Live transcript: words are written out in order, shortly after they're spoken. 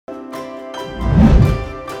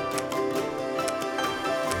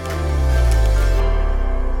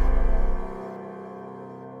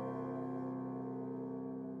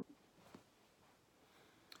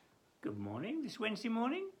Wednesday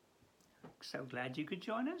morning. So glad you could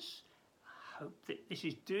join us. I hope that this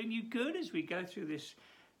is doing you good as we go through this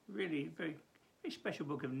really very, very special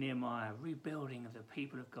book of Nehemiah, rebuilding of the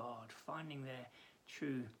people of God, finding their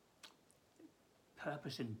true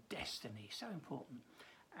purpose and destiny. So important.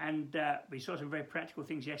 And we saw some very practical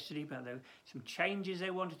things yesterday about some changes they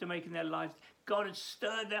wanted to make in their lives. God had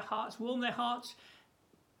stirred their hearts, warmed their hearts,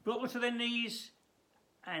 brought them to their knees,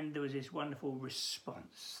 and there was this wonderful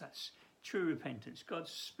response. That's true repentance. God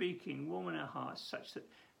speaking, warming our hearts such that,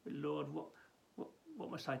 Lord,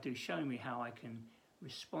 what must I do? Show me how I can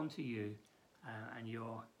respond to you and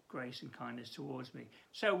your grace and kindness towards me.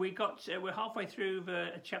 So we're halfway through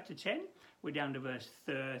chapter 10. We're down to verse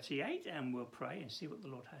 38, and we'll pray and see what the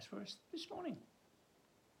Lord has for us this morning.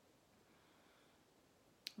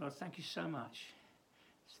 Lord, thank you so much.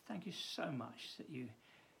 Thank you so much that you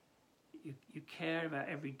care about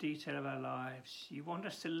every detail of our lives. You want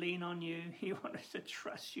us to lean on you. You want us to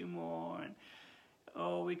trust you more. And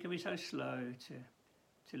we can be so slow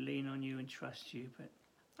to lean on you and trust you. But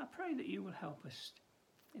I pray that you will help us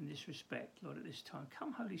in this respect, Lord, at this time.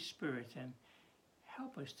 Come, Holy Spirit, and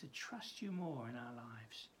help us to trust you more in our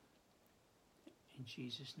lives. In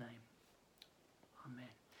Jesus' name. Amen.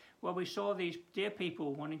 Well, we saw these dear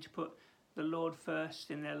people wanting to put the Lord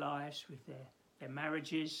first in their lives with their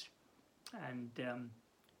marriages and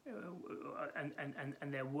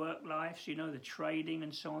their work lives, the trading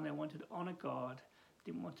and so on. They wanted to honour God,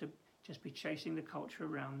 didn't want to just be chasing the culture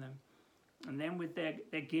around them. And then with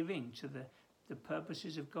their giving to the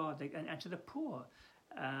purposes of God and to the poor,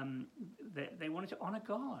 they wanted to honour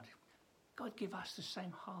God. God, give us the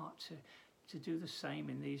same heart to do the same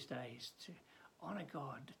in these days, to honour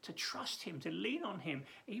God, to trust him, to lean on him,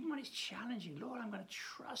 even when it's challenging. Lord, I'm going to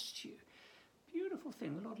trust you. Beautiful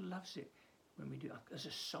thing. The Lord loves it when we do. There's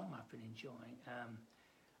a song I've been enjoying.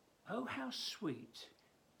 Oh, how sweet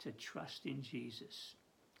to trust in Jesus.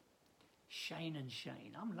 Shane and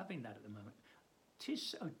Shane. I'm loving that at the moment.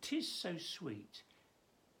 Tis so sweet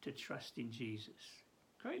to trust in Jesus.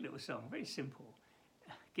 Great little song, very simple.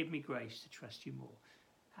 Give me grace to trust you more.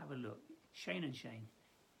 Have a look. Shane and Shane.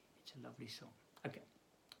 It's a lovely song. Okay.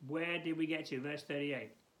 Where did we get to? Verse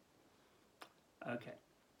 38. Okay.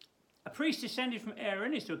 A priest descended from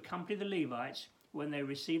Aaron is to accompany the Levites when they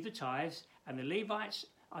receive the tithes, and the Levites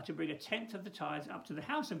are to bring 1/10 of the tithes up to the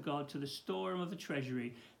house of God, to the storeroom of the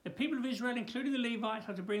treasury. The people of Israel, including the Levites,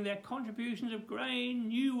 are to bring their contributions of grain,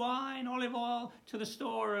 new wine, olive oil to the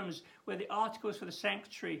storerooms, where the articles for the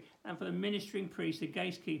sanctuary and for the ministering priests, the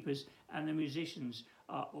gatekeepers, and the musicians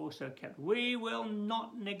are also kept. We will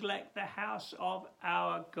not neglect the house of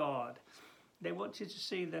our God. They wanted to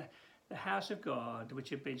see the house of God, which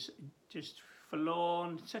had been just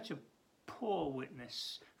forlorn, such a poor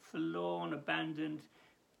witness, forlorn, abandoned,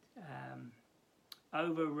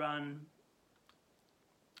 overrun,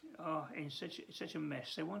 in such a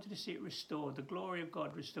mess. They wanted to see it restored, the glory of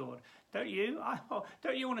God restored. Don't you?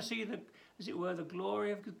 Don't you want to see the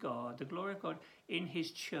glory of God in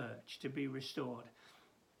his church to be restored?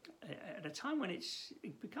 At a time when it's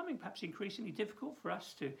becoming perhaps increasingly difficult for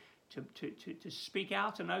us to speak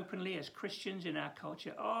out and openly as Christians in our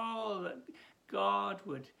culture, that God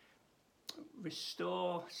would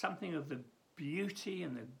restore something of the beauty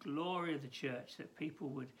and the glory of the church, that people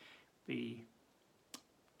would be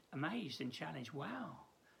amazed and challenged. Wow,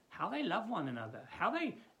 how they love one another, how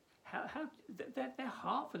their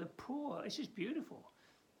heart for the poor. This is beautiful.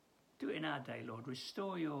 Do it in our day, Lord.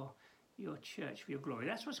 Restore your church for your glory.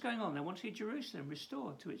 That's what's going on. They want to see Jerusalem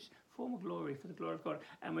restored to its former glory for the glory of God.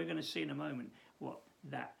 And we're going to see in a moment what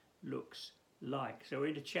that looks like. So we're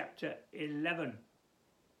into chapter 11.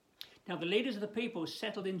 Now the leaders of the people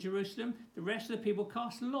settled in Jerusalem. The rest of the people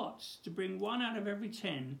cast lots to bring 1 out of every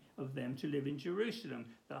 10 of them to live in Jerusalem,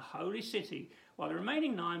 the holy city, while the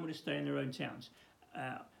remaining 9 were to stay in their own towns.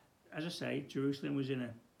 As I say, Jerusalem was in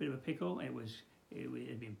a bit of a pickle. It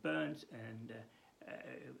had been burnt and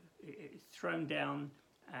thrown down,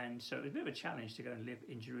 and so it was a bit of a challenge to go and live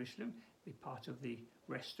in Jerusalem, be part of the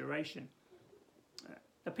restoration.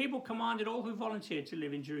 The people commanded all who volunteered to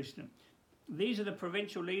live in Jerusalem. These are the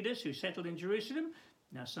provincial leaders who settled in Jerusalem.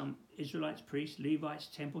 Now some Israelites, priests, Levites,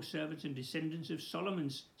 temple servants, and descendants of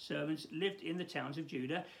Solomon's servants lived in the towns of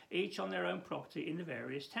Judah, each on their own property in the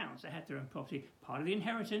various towns. They had their own property, part of the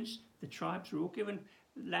inheritance. The tribes were all given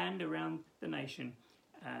land around the nation,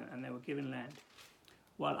 and they were given land,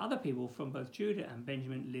 while other people from both Judah and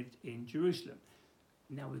Benjamin lived in Jerusalem.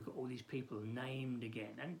 Now we've got all these people named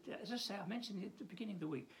again. And as I say, I mentioned at the beginning of the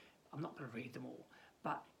week, I'm not going to read them all,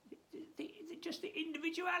 but just the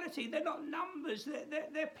individuality. They're not numbers.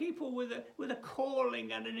 They're people with a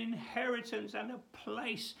calling and an inheritance and a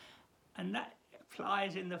place, and that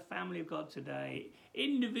applies in the family of God today.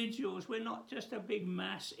 Individuals, we're not just a big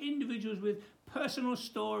mass. Individuals with personal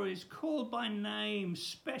stories, called by name,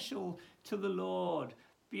 special to the Lord.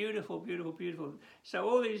 Beautiful, beautiful, beautiful. So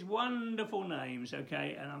all these wonderful names,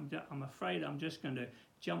 okay, and I'm afraid I'm just going to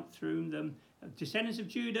jump through them. Descendants of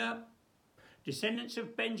Judah, descendants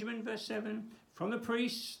of Benjamin, verse 7. From the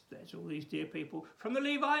priests, there's all these dear people. From the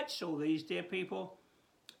Levites, all these dear people.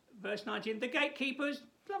 Verse 19, the gatekeepers.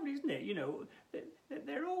 Lovely, isn't it? You know,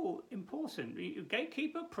 they're all important.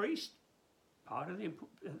 Gatekeeper, priest, part of the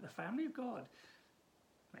family of God.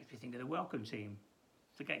 Makes me think of the welcome team,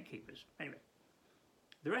 the gatekeepers. Anyway.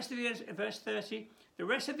 The rest of the, verse 30, the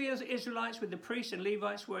rest of the Israelites with the priests and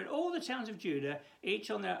Levites were in all the towns of Judah,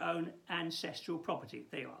 each on their own ancestral property.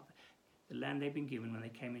 There you are, the land they've been given when they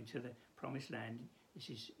came into the promised land.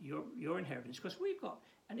 This is your inheritance, because we've got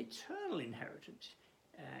an eternal inheritance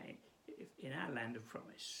in our land of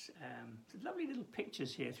promise. Lovely little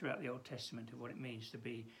pictures here throughout the Old Testament of what it means to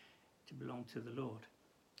belong to the Lord.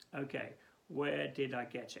 Okay, where did I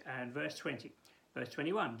get to? And verse 20. Verse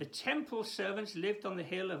 21, the temple servants lived on the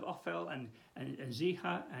hill of Ophel and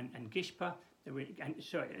Ziha and Gishpa. Ziha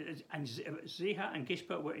and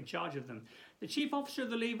Gishpa were in charge of them. The chief officer of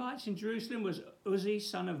the Levites in Jerusalem was Uzzi,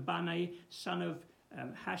 son of Bani, son of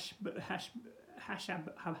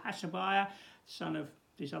Hashabiah, son of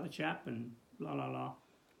this other chap, and blah, blah, blah.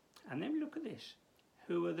 And then look at this.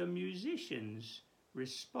 Who are the musicians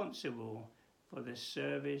responsible for the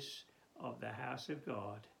service of the house of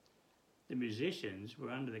God? The musicians were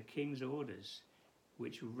under the king's orders,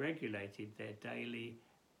 which regulated their daily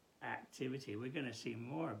activity. We're going to see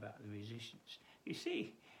more about the musicians. You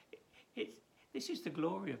see, this is the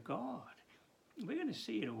glory of God. We're going to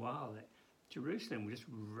see in a while that Jerusalem just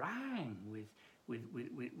rang with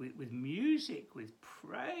music, with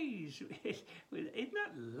praise. Isn't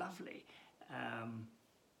that lovely?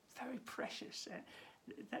 Very precious.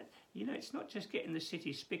 It's not just getting the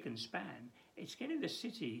city spick and span. It's getting the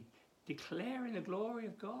city declaring the glory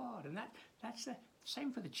of God, and that's the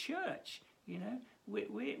same for the church. You know,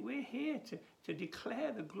 we're here to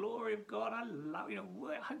declare the glory of God. I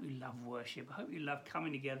hope you love worship. I hope you love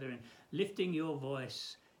coming together and lifting your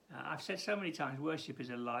voice. I've said so many times, worship is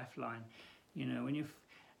a lifeline. You know, when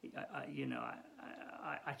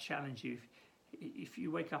I challenge you. If you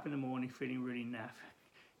wake up in the morning feeling really naff,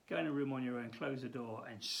 go in a room on your own, close the door,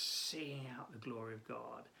 and sing out the glory of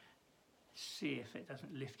God. See if it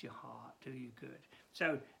doesn't lift your heart, do you good.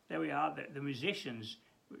 So there we are, the musicians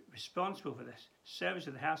responsible for the service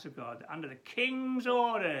of the house of God under the king's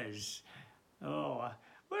orders.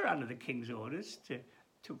 We're under the king's orders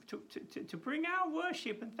to bring our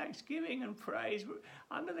worship and thanksgiving and praise. We're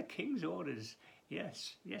under the king's orders.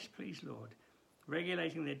 Yes, please, Lord.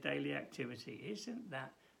 Regulating their daily activity. Isn't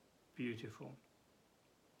that beautiful?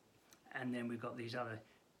 And then we've got these other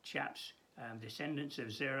chaps. Descendants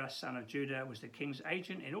of Zerah, son of Judah, was the king's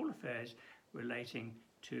agent in all affairs relating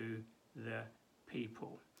to the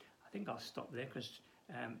people. I think I'll stop there because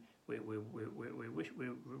we're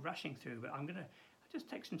rushing through, but I'm going to just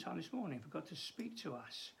take some time this morning for God to speak to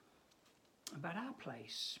us about our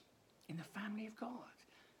place in the family of God.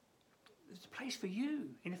 There's a place for you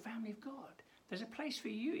in the family of God. There's a place for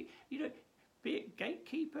you, be it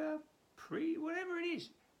gatekeeper, whatever it is.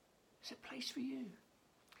 There's a place for you.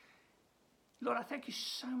 Lord, I thank you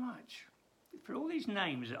so much for all these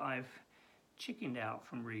names that I've chickened out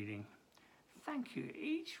from reading. Thank you,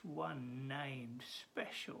 each one named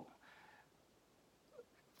special.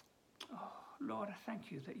 Oh, Lord, I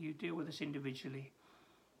thank you that you deal with us individually.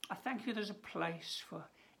 I thank you there's a place for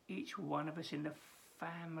each one of us in the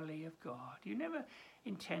family of God. You never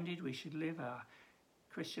intended we should live our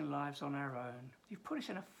Christian lives on our own. You've put us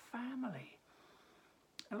in a family.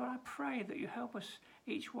 And Lord, I pray that you help us,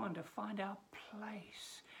 each one, to find our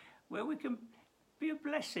place where we can be a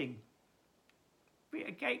blessing, be it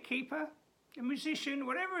a gatekeeper, a musician,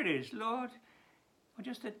 whatever it is, Lord, or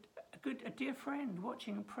just a dear friend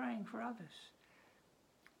watching and praying for others.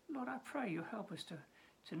 Lord, I pray you help us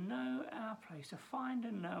to know our place, to find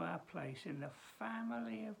and know our place in the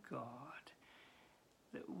family of God,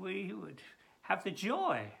 that we would have the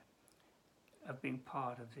joy of being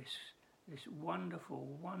part of this wonderful,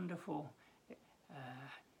 wonderful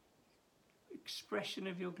expression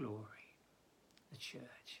of your glory, the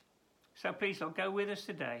church. So please, Lord, go with us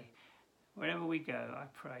today, wherever we go, I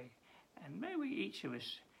pray. And may we, each of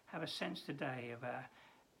us, have a sense today of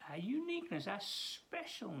our uniqueness, our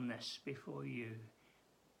specialness before you.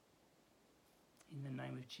 In the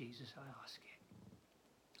name of Jesus, I ask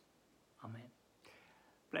it. Amen.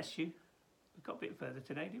 Bless you. We got a bit further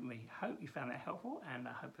today, didn't we? Hope you found that helpful, and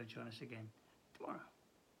I hope you'll join us again tomorrow.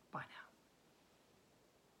 Bye now.